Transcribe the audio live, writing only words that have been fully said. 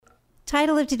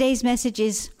Title of today's message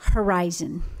is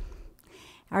Horizon.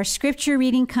 Our scripture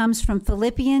reading comes from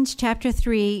Philippians chapter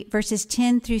 3, verses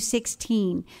 10 through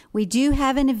 16. We do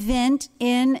have an event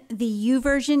in the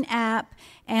YouVersion app,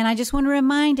 and I just want to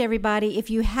remind everybody, if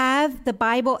you have the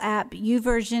Bible app,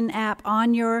 YouVersion app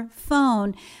on your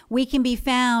phone, we can be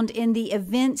found in the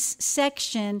events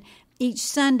section each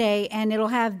Sunday, and it'll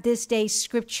have this day's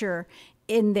scripture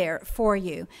in there for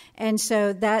you. And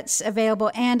so that's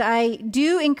available. And I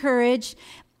do encourage,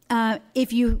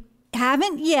 if you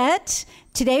haven't yet,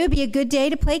 today would be a good day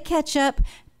to play catch up.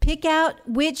 Pick out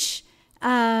which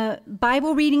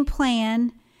Bible reading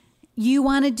plan you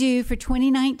want to do for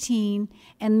 2019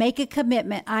 and make a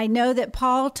commitment. I know that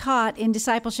Paul taught in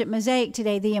Discipleship Mosaic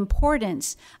today the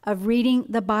importance of reading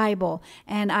the Bible.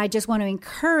 And I just want to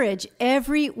encourage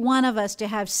every one of us to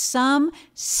have some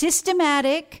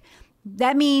systematic,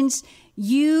 that means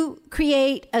you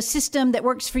create a system that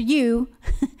works for you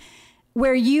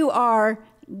where you are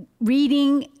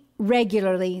reading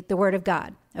regularly the Word of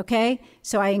God, okay?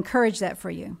 So I encourage that for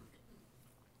you.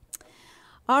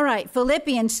 All right,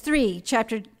 Philippians 3,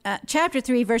 chapter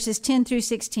 3, verses 10 through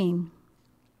 16.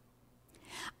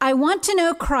 I want to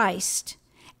know Christ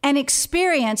and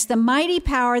experience the mighty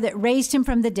power that raised him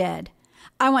from the dead.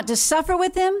 I want to suffer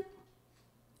with him,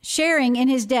 sharing in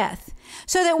his death,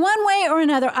 so that one way or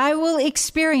another I will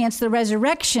experience the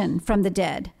resurrection from the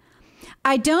dead.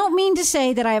 I don't mean to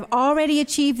say that I have already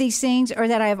achieved these things or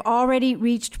that I have already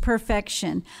reached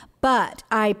perfection, but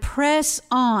I press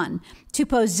on to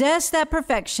possess that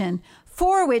perfection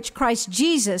for which Christ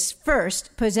Jesus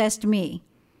first possessed me.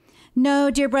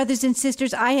 No, dear brothers and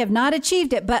sisters, I have not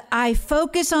achieved it, but I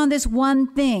focus on this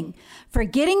one thing,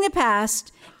 forgetting the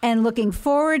past and looking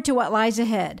forward to what lies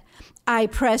ahead. I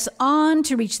press on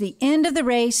to reach the end of the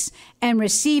race and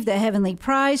receive the heavenly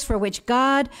prize for which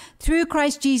God, through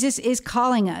Christ Jesus, is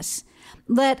calling us.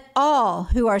 Let all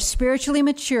who are spiritually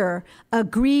mature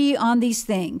agree on these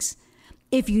things.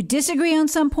 If you disagree on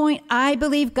some point, I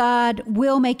believe God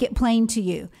will make it plain to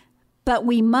you. But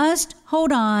we must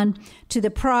hold on to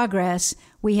the progress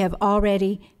we have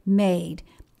already made.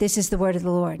 This is the word of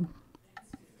the Lord.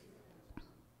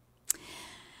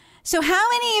 So how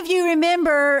many of you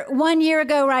remember 1 year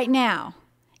ago right now?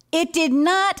 It did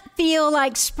not feel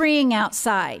like spring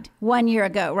outside 1 year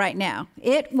ago right now.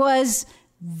 It was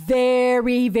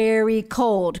very, very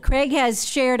cold. Craig has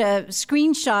shared a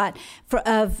screenshot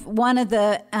of one of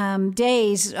the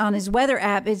days on his weather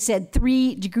app. It said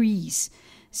 3 degrees.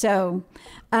 So,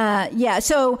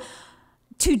 so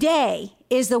today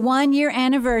is the 1 year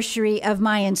anniversary of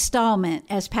my installment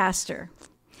as pastor.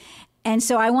 And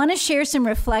so I want to share some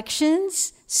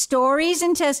reflections, stories,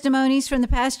 and testimonies from the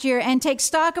past year and take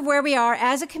stock of where we are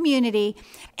as a community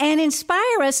and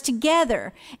inspire us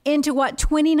together into what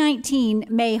 2019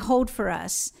 may hold for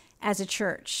us as a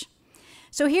church.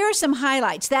 So here are some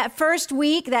highlights. That first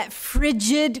week, that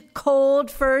frigid,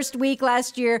 cold first week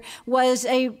last year was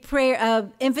a prayer,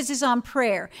 emphasis on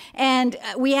prayer. And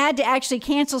we had to actually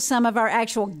cancel some of our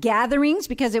actual gatherings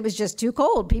because it was just too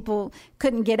cold. People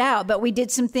couldn't get out. But we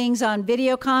did some things on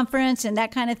video conference and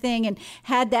that kind of thing and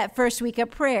had that first week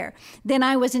of prayer. Then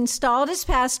I was installed as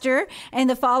pastor, and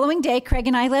the following day, Craig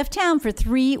and I left town for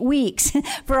 3 weeks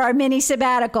for our mini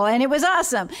sabbatical. And it was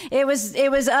awesome. It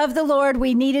was of the Lord.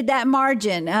 We needed that margin.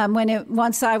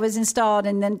 Once I was installed,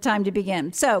 and then time to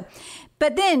begin.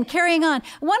 But then carrying on,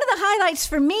 one of the highlights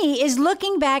for me is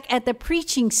looking back at the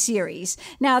preaching series.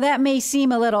 Now that may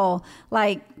seem a little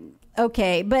like,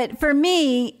 okay, but for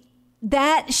me,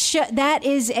 that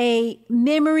is a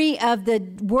memory of the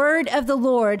word of the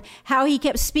Lord, how he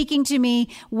kept speaking to me,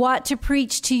 what to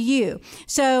preach to you.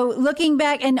 So looking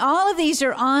back, and all of these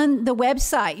are on the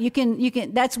website. You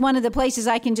can, that's one of the places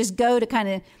I can just go to kind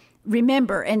of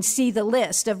remember and see the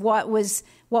list of what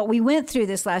we went through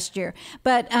this last year.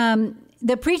 But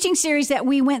the preaching series that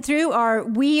we went through are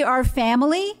We Are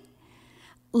Family,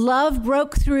 Love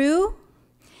Broke Through,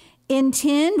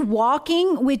 Intend,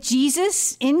 Walking with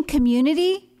Jesus in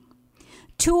Community,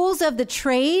 Tools of the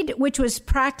Trade, which was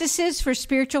practices for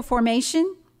spiritual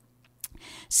formation,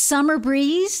 Summer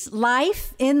Breeze,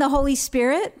 Life in the Holy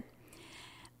Spirit,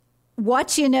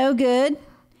 What You Know Good,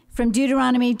 from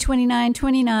Deuteronomy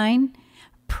 29:29,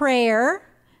 prayer,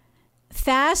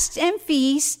 fasts and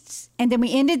feasts, and then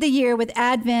we ended the year with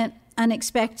Advent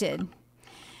Unexpected.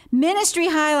 Ministry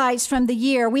highlights from the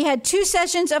year. We had 2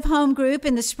 sessions of home group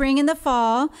in the spring and the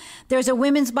fall. There's a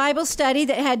women's Bible study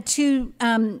that had 2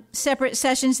 separate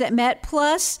sessions that met.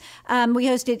 Plus, we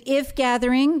hosted IF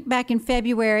Gathering back in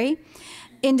February.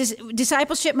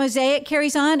 Discipleship Mosaic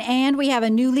carries on, and we have a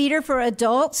new leader for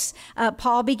adults.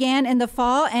 Paul began in the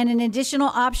fall, and an additional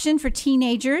option for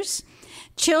teenagers.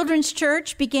 Children's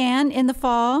Church began in the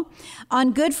fall.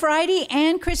 On Good Friday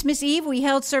and Christmas Eve, we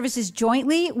held services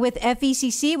jointly with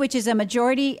FECC, which is a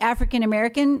majority African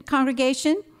American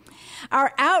congregation.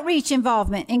 Our outreach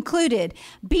involvement included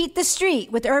Beat the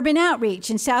Street with Urban Outreach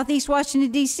in Southeast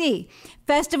Washington, D.C.,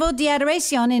 Festival de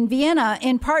Adoración in Vienna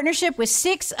in partnership with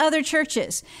 6 other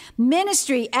churches,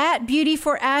 ministry at Beauty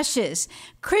for Ashes,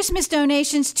 Christmas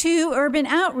donations to Urban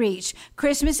Outreach,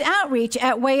 Christmas outreach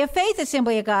at Way of Faith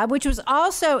Assembly of God, which was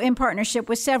also in partnership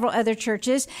with several other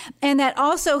churches, and that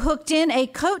also hooked in a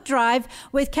coat drive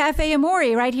with Cafe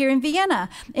Amore right here in Vienna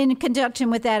in conjunction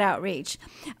with that outreach.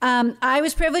 I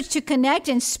was privileged to connect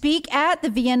and speak at the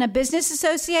Vienna Business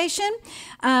Association.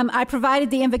 I provided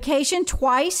the invocation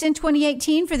twice in 2018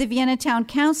 for the Vienna Town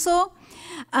Council.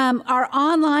 Our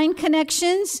online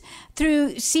connections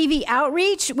through CV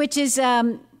Outreach, which is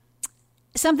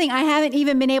something I haven't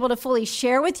even been able to fully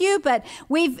share with you, but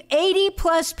 80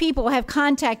 plus people have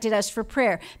contacted us for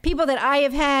prayer. People that I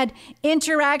have had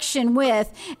interaction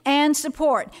with and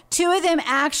support. 2 of them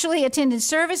actually attended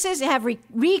services, have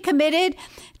recommitted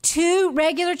to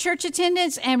regular church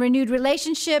attendance and renewed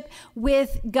relationship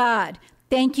with God.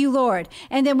 Thank you, Lord.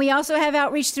 And then we also have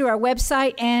outreach through our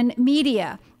website and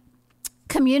media.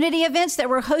 Community events that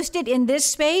were hosted in this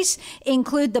space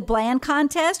include the Bland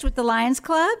Contest with the Lions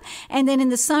Club. And then in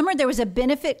the summer, there was a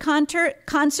benefit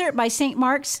concert by St.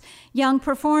 Mark's Young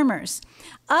Performers.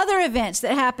 Other events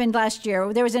that happened last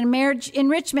year, there was a marriage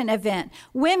enrichment event,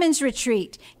 women's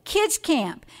retreat, kids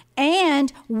camp,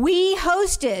 and we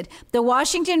hosted the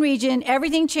Washington Region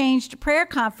Everything Changed Prayer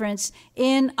Conference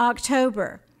in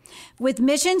October. With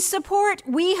mission support,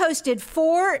 we hosted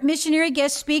 4 missionary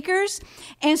guest speakers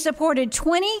and supported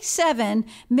 27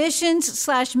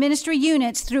 missions/ministry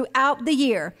units throughout the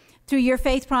year through your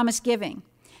Faith Promise Giving.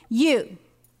 You,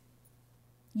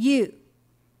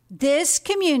 this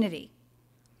community,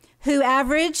 who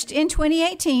averaged in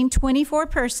 2018 24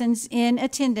 persons in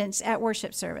attendance at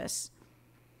worship service.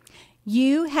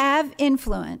 You have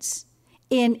influence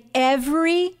in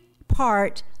every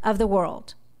part of the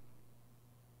world.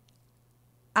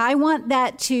 I want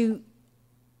that to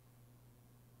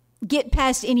get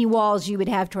past any walls you would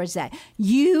have towards that.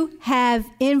 You have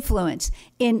influence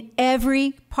in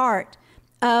every part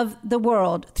of the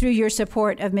world through your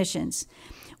support of missions.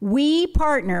 We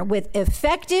partner with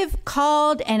effective,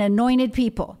 called, and anointed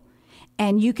people,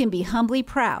 and you can be humbly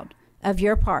proud of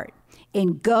your part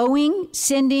in going,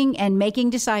 sending, and making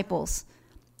disciples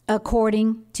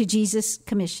according to Jesus'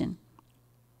 commission.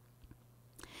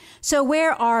 So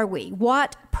where are we?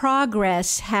 What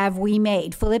progress have we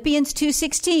made? Philippians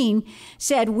 2:16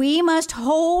 said we must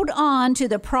hold on to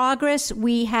the progress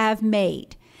we have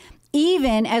made,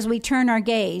 even as we turn our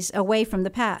gaze away from the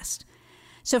past.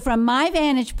 So from my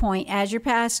vantage point as your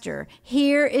pastor,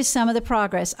 here is some of the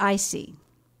progress I see.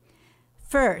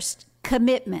 First,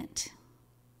 commitment.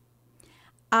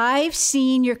 I've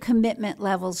seen your commitment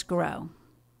levels grow.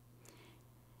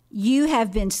 You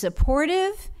have been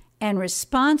supportive and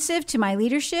responsive to my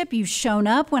leadership. You've shown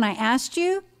up when I asked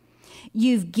you.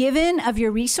 You've given of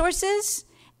your resources,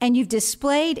 and you've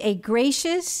displayed a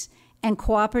gracious and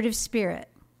cooperative spirit.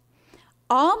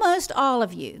 Almost all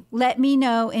of you let me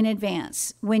know in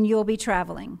advance when you'll be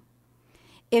traveling.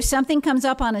 If something comes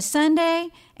up on a Sunday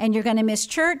and you're going to miss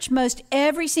church, most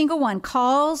every single one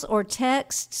calls or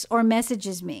texts or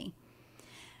messages me.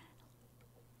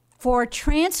 For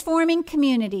transforming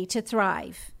community to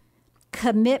thrive,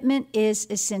 commitment is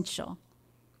essential.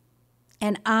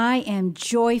 And I am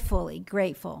joyfully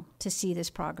grateful to see this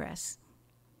progress.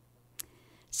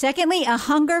 Secondly, a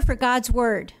hunger for God's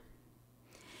word.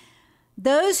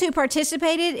 Those who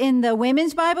participated in the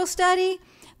women's Bible study,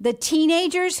 the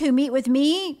teenagers who meet with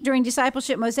me during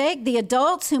Discipleship Mosaic, the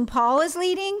adults whom Paul is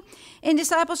leading in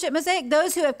Discipleship Mosaic,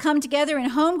 those who have come together in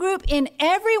home group, in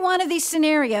every one of these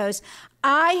scenarios,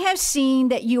 I have seen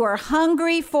that you are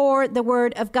hungry for the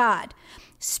word of God.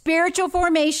 Spiritual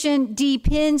formation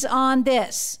depends on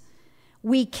this.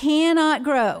 We cannot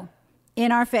grow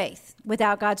in our faith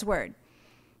without God's word.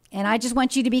 And I just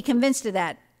want you to be convinced of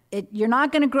that. You're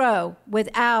not going to grow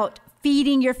without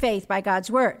feeding your faith by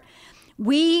God's word.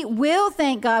 We will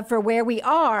thank God for where we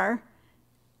are,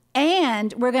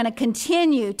 and we're going to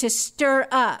continue to stir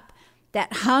up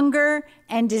that hunger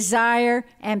and desire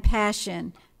and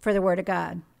passion for the word of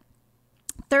God.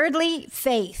 Thirdly,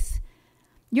 faith.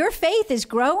 Your faith is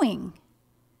growing.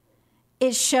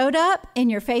 It showed up in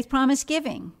your Faith Promise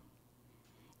Giving.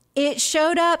 It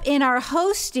showed up in our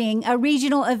hosting a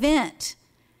regional event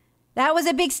That was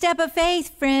a big step of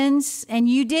faith, friends, and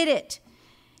you did it.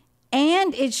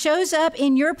 And it shows up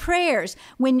in your prayers.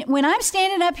 When I'm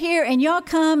standing up here and y'all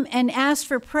come and ask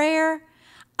for prayer,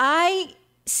 I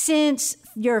sense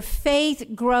your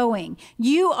faith growing.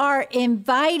 You are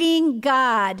inviting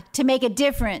God to make a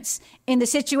difference in the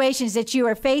situations that you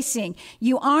are facing.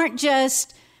 You aren't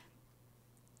just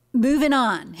moving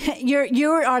on.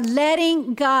 You are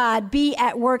letting God be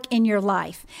at work in your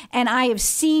life. And I have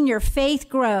seen your faith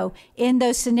grow in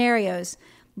those scenarios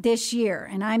this year,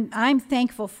 and I'm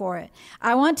thankful for it.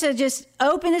 I want to just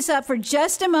open this up for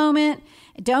just a moment.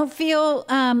 Don't feel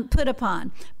put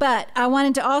upon, but I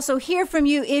wanted to also hear from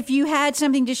you if you had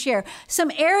something to share.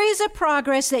 Some areas of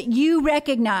progress that you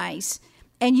recognize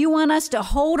and you want us to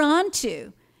hold on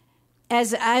to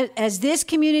as this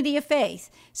community of faith.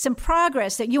 Some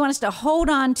progress that you want us to hold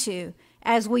on to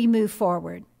as we move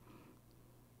forward.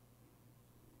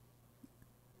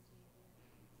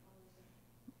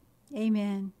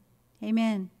 Amen.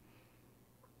 Amen.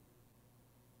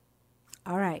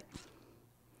 All right.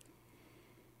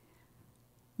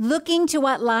 Looking to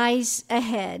what lies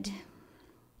ahead.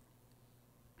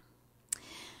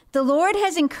 The Lord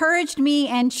has encouraged me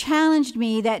and challenged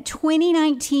me that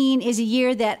 2019 is a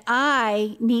year that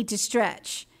I need to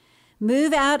stretch,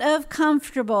 move out of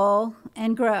comfortable,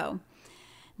 and grow.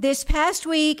 This past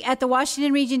week at the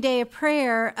Washington Region Day of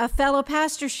Prayer, a fellow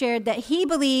pastor shared that he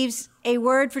believes a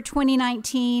word for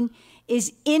 2019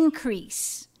 is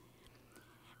increase.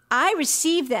 I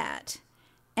received that,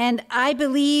 and I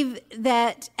believe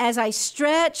that as I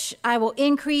stretch, I will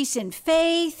increase in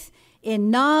faith, in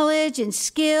knowledge, in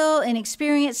skill, in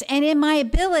experience, and in my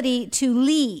ability to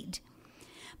lead.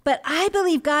 But I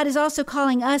believe God is also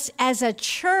calling us as a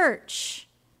church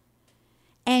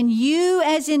and you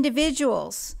as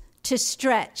individuals to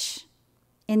stretch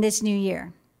in this new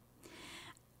year.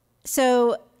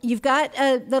 So you've got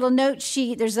a little note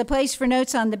sheet. There's a place for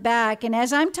notes on the back. And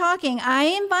as I'm talking, I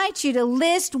invite you to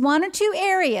list one or two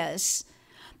areas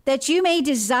that you may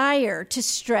desire to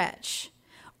stretch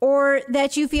or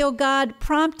that you feel God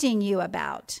prompting you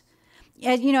about.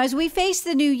 As we face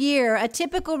the new year, a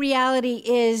typical reality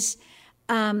is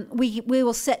we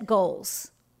will set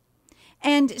goals.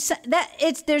 And so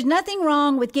there's nothing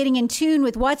wrong with getting in tune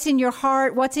with what's in your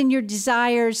heart, what's in your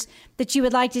desires that you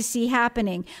would like to see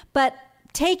happening. But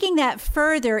taking that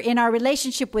further in our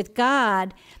relationship with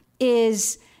God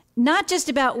is not just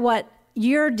about what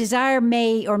your desire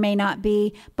may or may not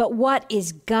be, but what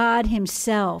is God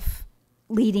himself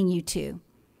leading you to.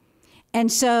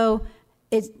 And so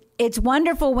it's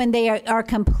wonderful when they are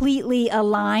completely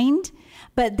aligned,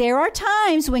 but there are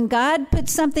times when God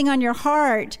puts something on your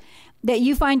heart that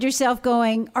you find yourself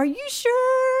going, are you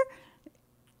sure?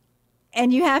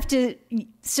 And you have to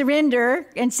surrender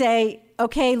and say,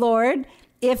 okay, Lord,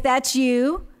 if that's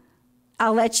you,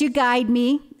 I'll let you guide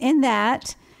me in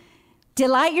that.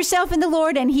 Delight yourself in the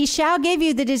Lord, and he shall give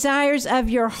you the desires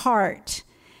of your heart.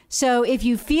 So if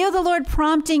you feel the Lord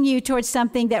prompting you towards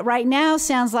something that right now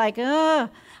sounds like, I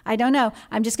don't know,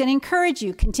 I'm just going to encourage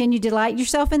you, continue to delight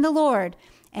yourself in the Lord,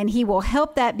 and he will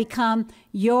help that become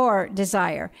your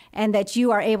desire, and that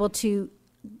you are able to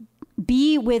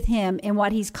be with him in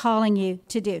what he's calling you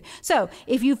to do. So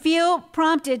if you feel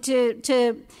prompted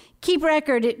to keep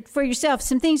record for yourself,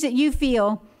 some things that you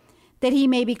feel that he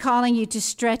may be calling you to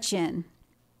stretch in.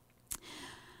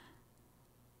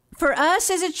 For us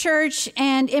as a church,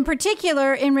 and in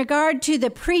particular in regard to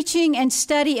the preaching and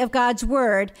study of God's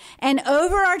word, an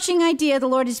overarching idea the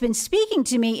Lord has been speaking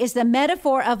to me is the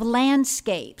metaphor of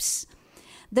landscapes.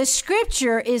 The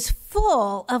scripture is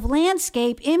full of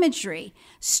landscape imagery,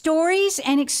 stories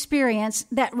and experience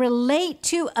that relate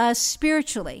to us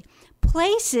spiritually,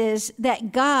 places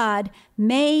that God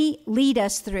may lead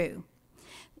us through.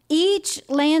 Each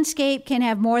landscape can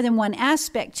have more than one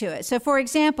aspect to it. So, for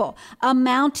example, a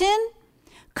mountain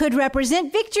could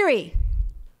represent victory.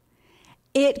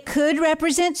 It could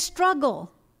represent struggle.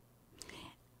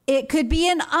 It could be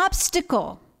an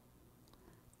obstacle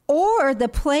or the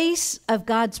place of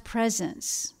God's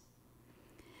presence.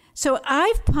 So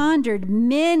I've pondered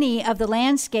many of the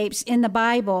landscapes in the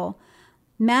Bible: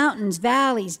 mountains,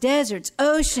 valleys, deserts,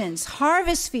 oceans,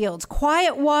 harvest fields,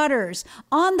 quiet waters,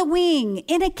 on the wing,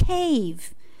 in a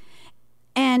cave.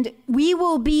 And we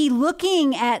will be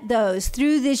looking at those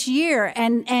through this year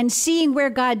and seeing where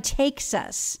God takes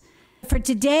us. For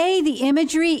today, the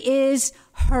imagery is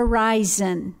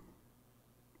horizon.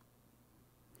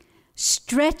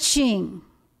 Stretching,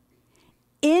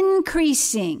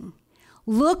 increasing,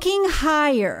 looking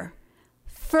higher,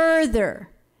 further,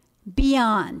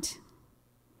 beyond.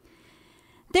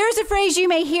 There's a phrase you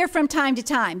may hear from time to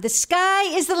time. The sky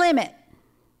is the limit.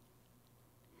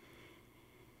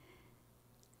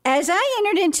 As I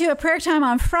entered into a prayer time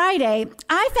on Friday,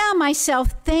 I found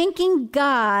myself thanking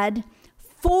God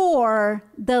for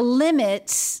the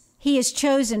limits he has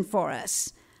chosen for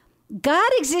us.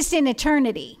 God exists in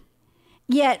eternity,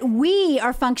 yet we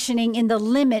are functioning in the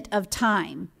limit of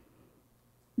time.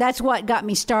 That's what got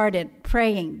me started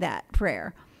praying that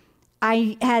prayer.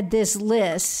 I had this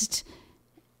list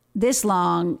this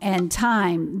long and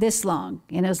time this long.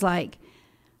 And it was like,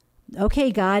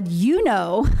 okay, God, you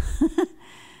know,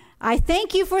 I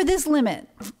thank you for this limit.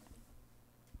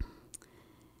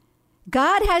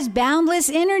 God has boundless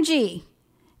energy,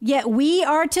 yet we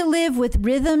are to live with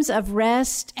rhythms of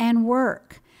rest and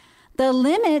work. The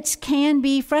limits can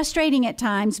be frustrating at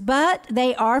times, but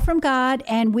they are from God,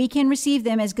 and we can receive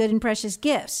them as good and precious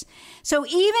gifts. So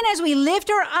even as we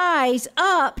lift our eyes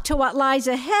up to what lies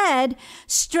ahead,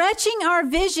 stretching our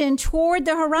vision toward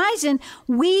the horizon,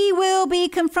 we will be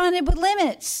confronted with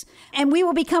limits, and we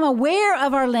will become aware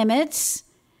of our limits.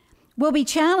 We'll be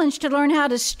challenged to learn how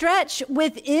to stretch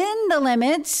within the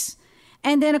limits,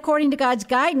 and then according to God's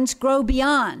guidance, grow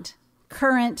beyond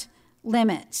current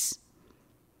limits.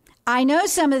 I know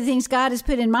some of the things God has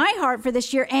put in my heart for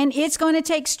this year, and it's going to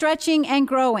take stretching and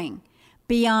growing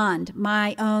beyond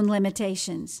my own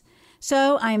limitations.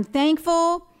 So I'm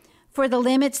thankful for the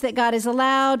limits that God has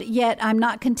allowed, yet I'm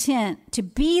not content to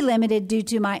be limited due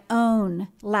to my own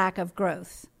lack of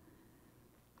growth.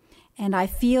 And I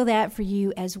feel that for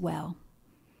you as well.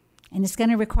 And it's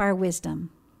going to require wisdom.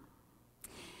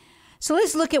 So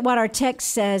let's look at what our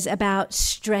text says about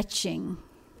stretching.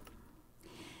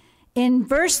 In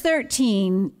verse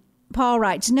 13, Paul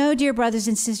writes, "No, dear brothers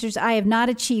and sisters, I have not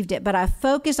achieved it, but I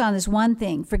focus on this one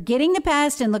thing. Forgetting the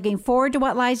past and looking forward to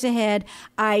what lies ahead,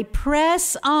 I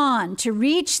press on to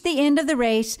reach the end of the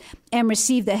race and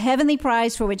receive the heavenly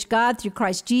prize for which God, through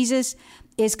Christ Jesus,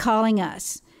 is calling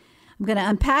us." I'm going to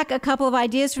unpack a couple of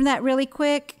ideas from that really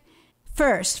quick.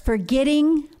 First,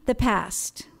 forgetting the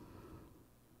past.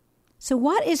 So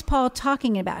what is Paul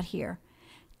talking about here?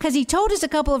 Because he told us a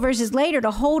couple of verses later to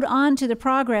hold on to the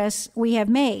progress we have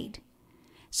made.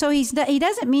 So he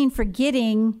doesn't mean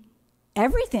forgetting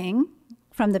everything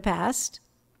from the past.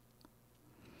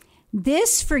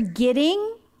 This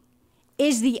forgetting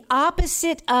is the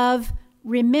opposite of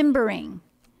remembering,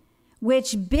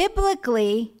 which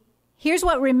biblically, here's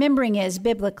what remembering is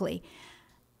biblically: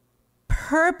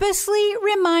 purposely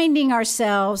reminding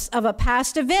ourselves of a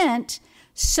past event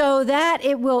so that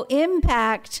it will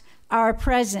impact our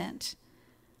present.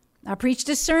 I preached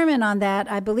a sermon on that,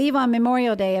 I believe on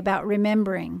Memorial Day, about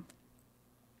remembering.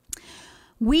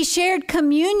 We shared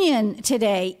communion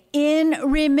today in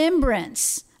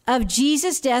remembrance of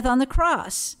Jesus' death on the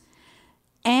cross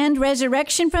and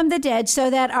resurrection from the dead, so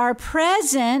that our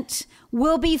present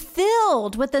will be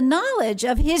filled with the knowledge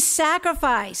of his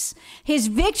sacrifice, his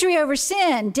victory over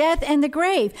sin, death, and the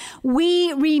grave.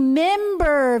 We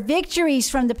remember victories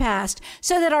from the past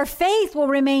so that our faith will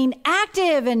remain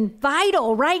active and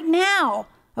vital right now,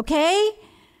 okay?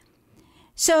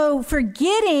 So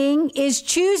forgetting is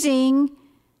choosing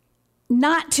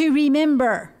not to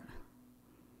remember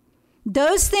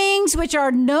those things which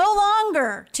are no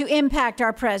longer to impact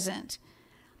our present.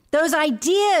 Those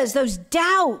ideas, those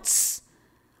doubts,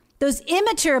 those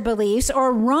immature beliefs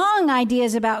or wrong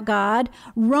ideas about God,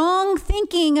 wrong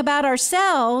thinking about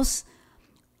ourselves,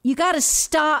 you got to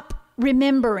stop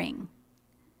remembering.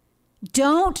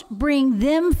 Don't bring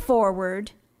them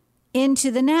forward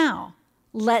into the now.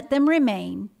 Let them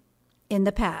remain in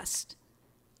the past.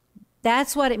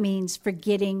 That's what it means,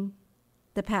 forgetting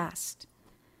the past.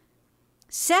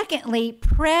 Secondly,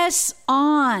 press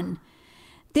on.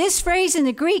 This phrase in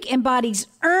the Greek embodies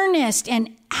earnest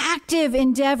and active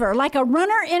endeavor, like a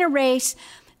runner in a race,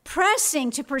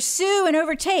 pressing to pursue and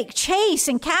overtake, chase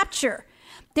and capture.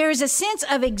 There is a sense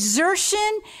of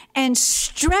exertion and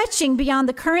stretching beyond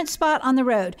the current spot on the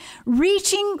road,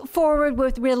 reaching forward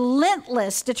with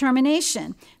relentless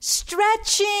determination,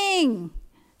 stretching.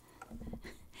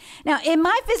 Now, in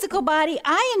my physical body,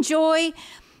 I enjoy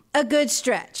a good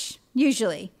stretch,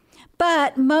 usually,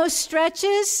 but most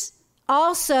stretches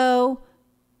also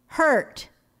hurt.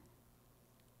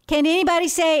 Can anybody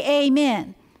say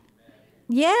amen?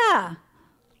 Yeah.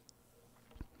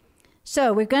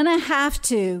 So we're going to have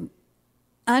to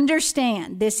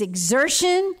understand this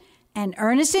exertion and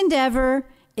earnest endeavor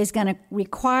is going to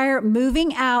require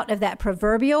moving out of that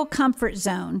proverbial comfort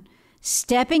zone,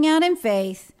 stepping out in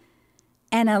faith,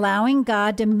 and allowing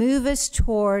God to move us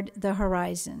toward the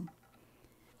horizon.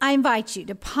 I invite you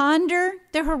to ponder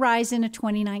the horizon of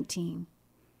 2019.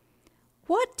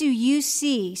 What do you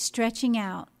see stretching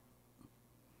out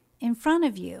in front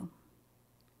of you?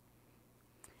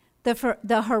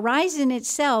 The horizon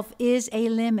itself is a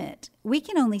limit. We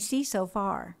can only see so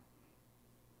far.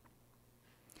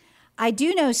 I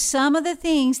do know some of the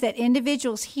things that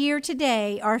individuals here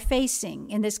today are facing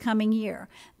in this coming year.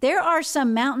 There are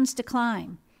some mountains to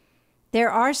climb.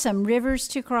 There are some rivers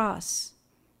to cross.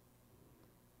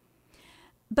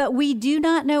 But we do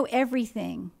not know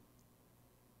everything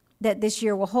that this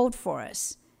year will hold for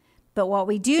us. But what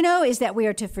we do know is that we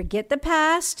are to forget the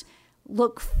past,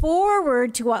 look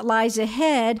forward to what lies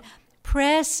ahead,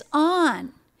 press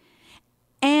on.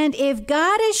 And if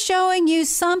God is showing you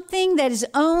something that is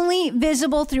only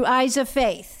visible through eyes of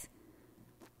faith,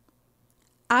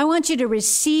 I want you to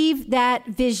receive that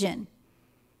vision.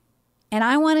 And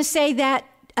I want to say that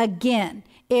again.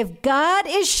 If God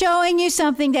is showing you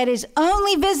something that is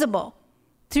only visible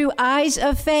through eyes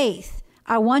of faith,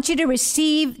 I want you to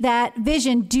receive that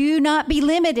vision. Do not be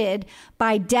limited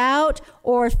by doubt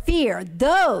or fear.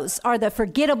 Those are the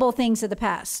forgettable things of the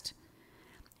past.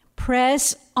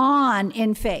 Press on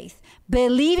in faith,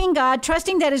 believing God,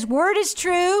 trusting that his word is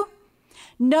true.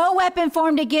 No weapon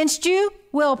formed against you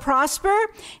will prosper,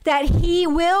 that he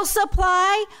will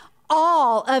supply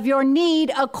all of your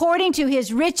need according to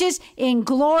his riches in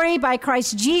glory by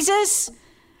Christ Jesus,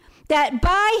 that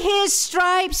by his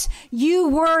stripes you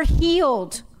were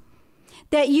healed,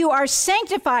 that you are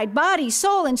sanctified, body,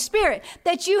 soul, and spirit,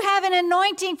 that you have an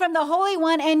anointing from the Holy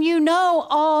One and you know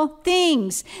all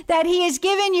things, that he has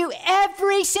given you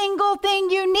every single thing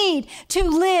you need to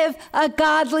live a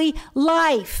godly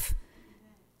life.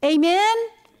 Amen?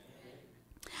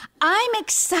 I'm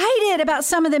excited about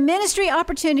some of the ministry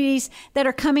opportunities that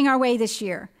are coming our way this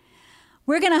year.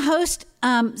 We're going to host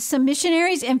some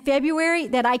missionaries in February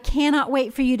that I cannot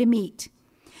wait for you to meet.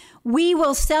 We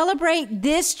will celebrate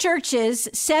this church's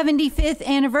 75th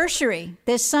anniversary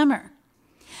this summer.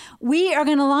 We are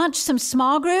going to launch some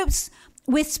small groups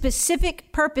with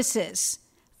specific purposes,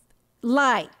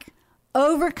 like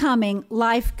overcoming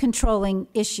life-controlling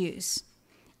issues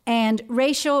and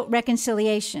racial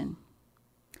reconciliation.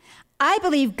 I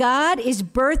believe God is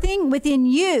birthing within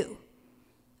you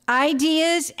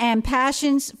ideas and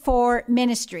passions for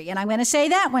ministry. And I'm going to say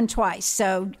that one twice.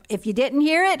 So if you didn't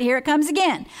hear it, here it comes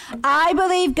again. I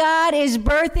believe God is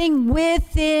birthing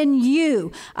within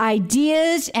you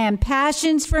ideas and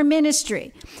passions for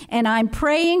ministry. And I'm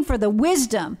praying for the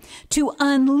wisdom to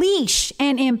unleash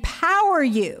and empower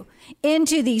you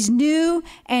into these new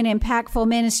and impactful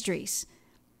ministries.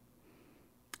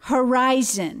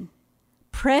 Horizon,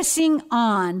 pressing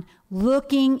on,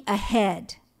 looking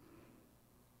ahead.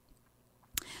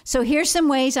 So here's some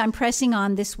ways I'm pressing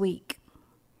on this week.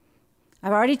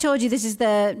 I've already told you this is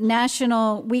the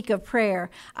National Week of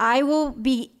Prayer. I will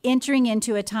be entering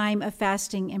into a time of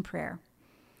fasting and prayer.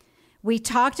 We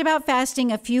talked about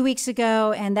fasting a few weeks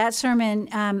ago, and that sermon,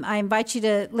 I invite you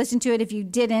to listen to it if you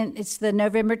didn't. It's the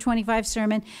November 25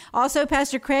 sermon. Also,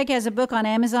 Pastor Craig has a book on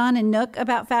Amazon and Nook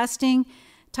about fasting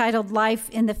titled Life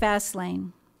in the Fast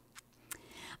Lane.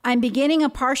 I'm beginning a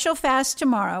partial fast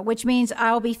tomorrow, which means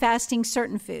I'll be fasting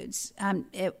certain foods.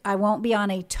 I won't be on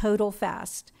a total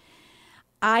fast.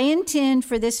 I intend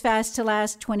for this fast to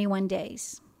last 21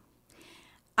 days.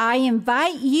 I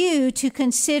invite you to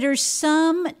consider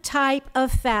some type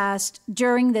of fast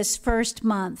during this first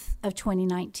month of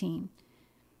 2019.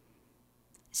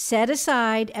 Set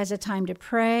aside as a time to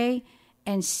pray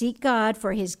and seek God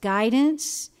for his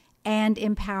guidance and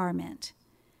empowerment.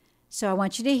 So I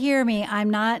want you to hear me. I'm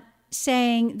not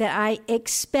saying that I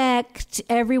expect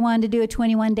everyone to do a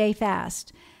 21-day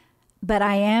fast, but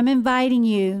I am inviting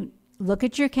you, look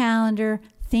at your calendar,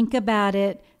 think about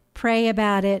it, pray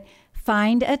about it,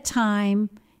 find a time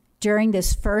during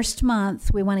this first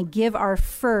month. We want to give our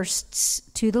firsts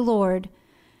to the Lord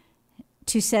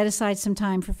to set aside some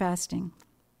time for fasting.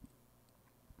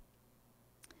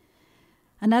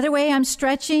 Another way I'm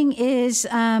stretching is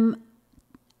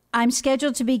I'm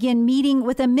scheduled to begin meeting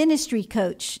with a ministry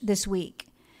coach this week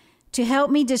to help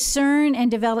me discern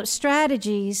and develop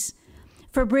strategies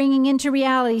for bringing into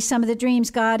reality some of the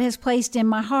dreams God has placed in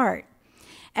my heart.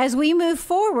 As we move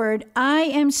forward, I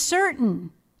am so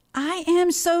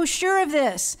sure of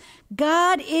this.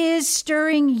 God is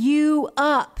stirring you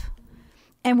up,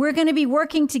 and we're going to be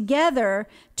working together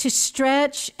to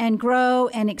stretch and grow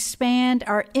and expand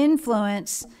our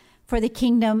influence for the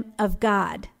kingdom of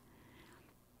God.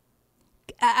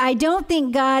 I don't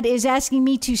think God is asking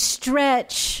me to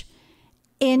stretch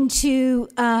into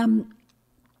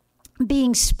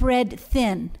being spread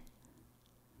thin.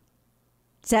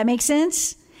 Does that make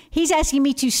sense? He's asking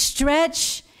me to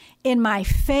stretch in my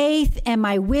faith and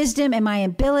my wisdom and my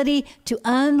ability to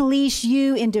unleash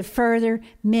you into further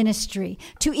ministry,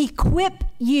 to equip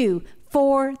you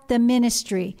for the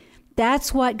ministry.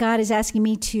 That's what God is asking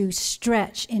me to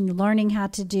stretch in learning how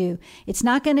to do. It's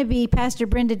not going to be Pastor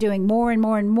Brenda doing more and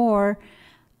more and more,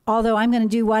 although I'm going to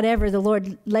do whatever the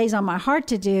Lord lays on my heart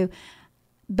to do,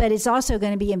 but it's also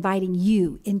going to be inviting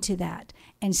you into that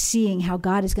and seeing how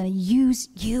God is going to use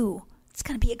you. It's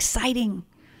going to be exciting.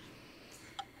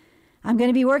 I'm going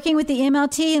to be working with the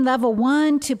MLT in level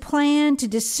 1 to plan, to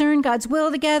discern God's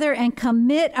will together and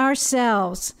commit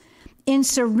ourselves in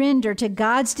surrender to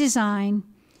God's design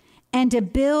and to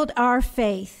build our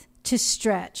faith to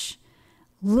stretch,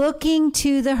 looking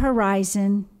to the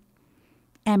horizon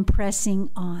and pressing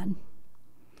on.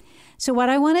 So what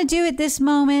I want to do at this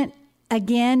moment,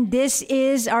 again, this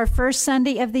is our first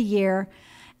Sunday of the year,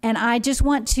 and I just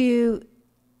want to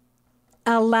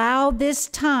allow this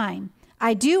time.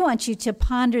 I do want you to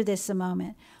ponder this a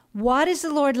moment. What is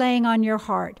the Lord laying on your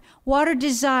heart? What are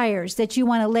desires that you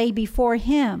want to lay before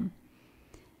Him?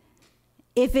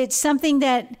 If it's something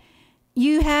that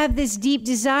you have this deep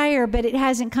desire, but it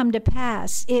hasn't come to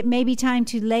pass, it may be time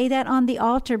to lay that on the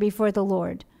altar before the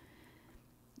Lord.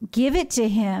 Give it to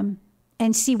Him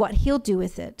and see what He'll do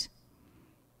with it.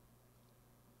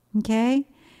 Okay?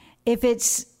 If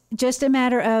it's just a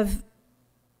matter of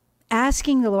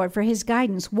asking the Lord for His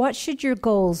guidance, what should your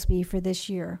goals be for this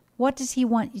year? What does He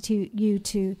want you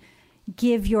to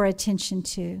give your attention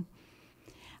to?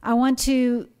 I want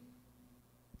to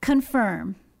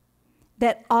confirm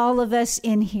that all of us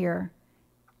in here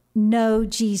know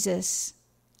Jesus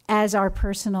as our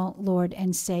personal Lord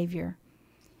and Savior.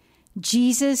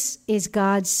 Jesus is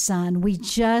God's Son. We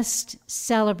just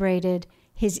celebrated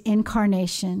His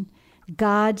incarnation.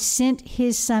 God sent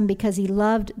His Son because He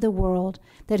loved the world,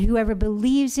 that whoever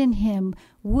believes in Him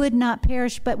would not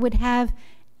perish but would have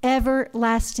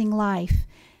everlasting life.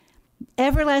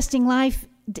 Everlasting life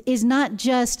is not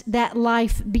just that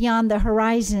life beyond the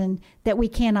horizon that we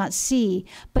cannot see,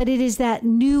 but it is that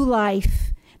new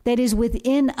life that is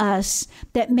within us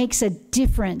that makes a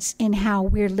difference in how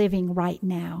we're living right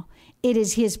now. It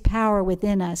is His power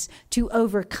within us to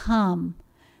overcome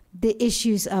the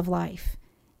issues of life.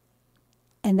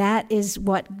 And that is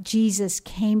what Jesus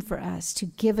came for us, to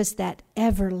give us that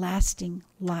everlasting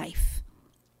life.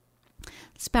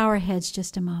 Let's bow our heads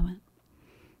just a moment.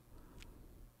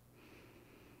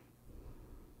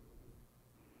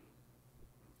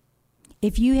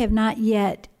 If you have not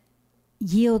yet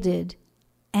yielded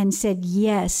and said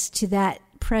yes to that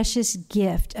precious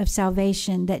gift of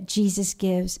salvation that Jesus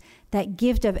gives, that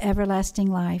gift of everlasting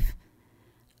life,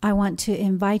 I want to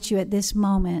invite you at this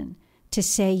moment to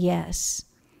say yes.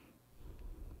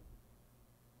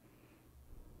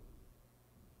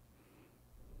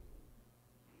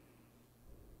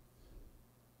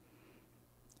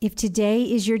 If today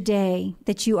is your day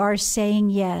that you are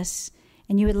saying yes,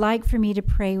 and you would like for me to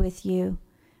pray with you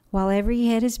while every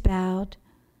head is bowed,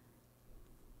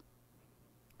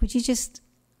 would you just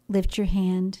lift your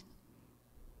hand?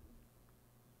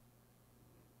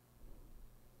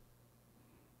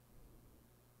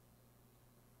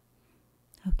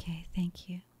 Okay, thank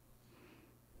you.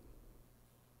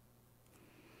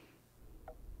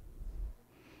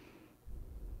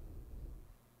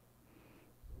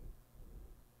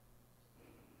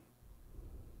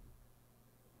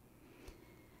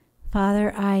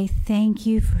 Father, I thank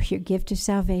you for your gift of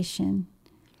salvation.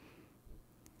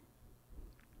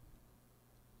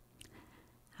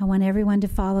 I want everyone to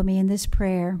follow me in this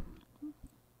prayer.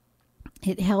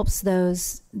 It helps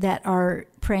those that are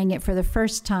praying it for the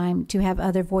first time to have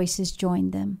other voices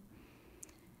join them.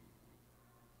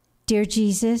 Dear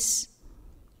Jesus,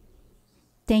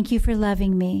 thank you for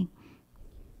loving me.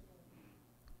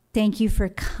 Thank you for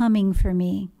coming for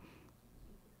me.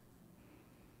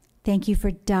 Thank you for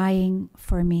dying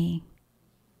for me.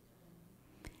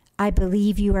 I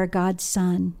believe you are God's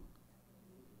Son.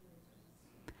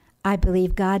 I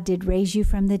believe God did raise you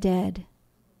from the dead.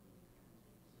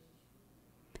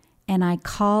 And I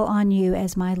call on you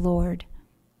as my Lord.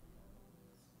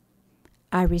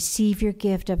 I receive your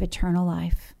gift of eternal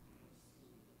life.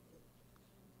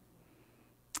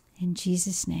 In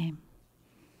Jesus' name,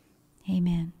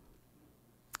 amen.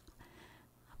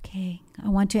 Okay, I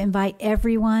want to invite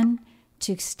everyone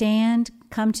to stand,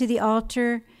 come to the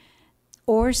altar,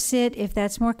 or sit if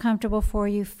that's more comfortable for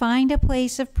you. Find a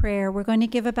place of prayer. We're going to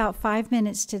give about 5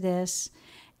 minutes to this.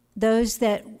 Those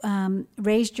that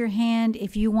raised your hand,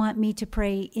 if you want me to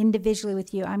pray individually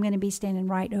with you, I'm going to be standing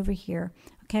right over here.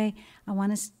 Okay, I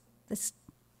want us.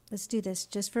 Let's do this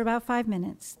just for about 5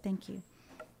 minutes. Thank you.